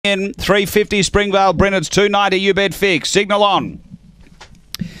In 350 Springvale Bryn, it's 290 You Bet Fix. Signal on.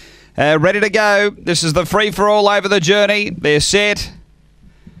 Ready to go. This is the free-for-all over the journey. They're set.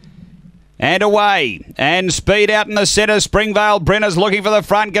 And away. And speed out in the centre. Springvale Brenner's looking for the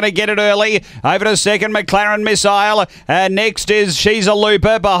front. Going to get it early. Over to second, McLaren Missile. Next is She's a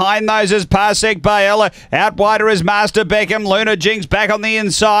Looper. Behind those is Parsec Bale. Out wider is Master Beckham. Luna Jinx back on the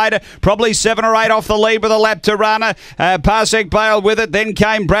inside. Probably 7 or 8 off the lead with a lap to run. Parsec Bale with it. Then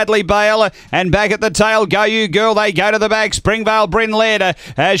came Bradley Bale. And back at the tail, Go You Girl. They go to the back. Springvale Bryn led.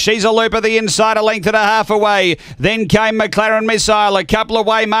 She's a Looper the inside, a length and a half away. Then came McLaren Missile. A couple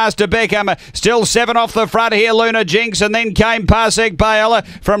away, Master Beckham. Still 7 off the front here, Luna Jinx, and then came Parsec Bale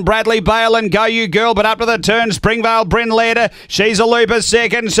from Bradley Bale and Go You Girl, but up to the turn, Springvale Bryn led. She's a Looper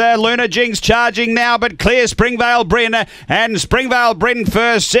second, Luna Jinx charging now, but clear Springvale Bryn, and Springvale Bryn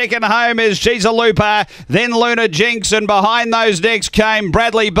first. Second home is She's a Looper, then Luna Jinx, and behind those next came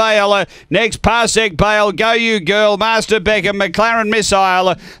Bradley Bale, next Parsec Bale, Go You Girl, Master Beckham, McLaren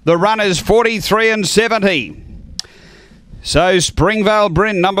Missile. The run is 43 and 70. So Springvale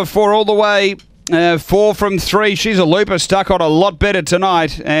Bryn, number 4 all the way. 4 from 3. She's a Looper, stuck on a lot better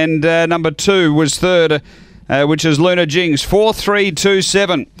tonight. And number 2 was third, which is Luna Jinx.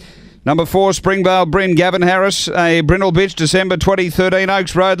 4-3-2-7. Number 4, Springvale Bryn, Gavin Harris. A Brindle Bitch, December 2013,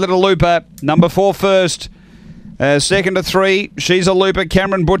 Oaks Road, Little Looper. Number 4 first. Second to 3, She's a Looper,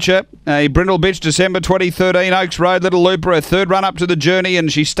 Cameron Butcher. A Brindle Bitch, December 2013, Oaks Road, Little Looper. A third run up to the journey,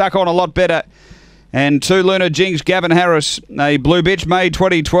 and she stuck on a lot better. And 2, Luna Jinx, Gavin Harris. A Blue Bitch, May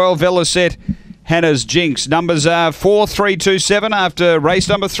 2012, Velocet, Hannah's Jinx. Numbers are 4-3-2-7 after race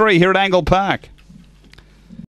number 3 here at Angle Park.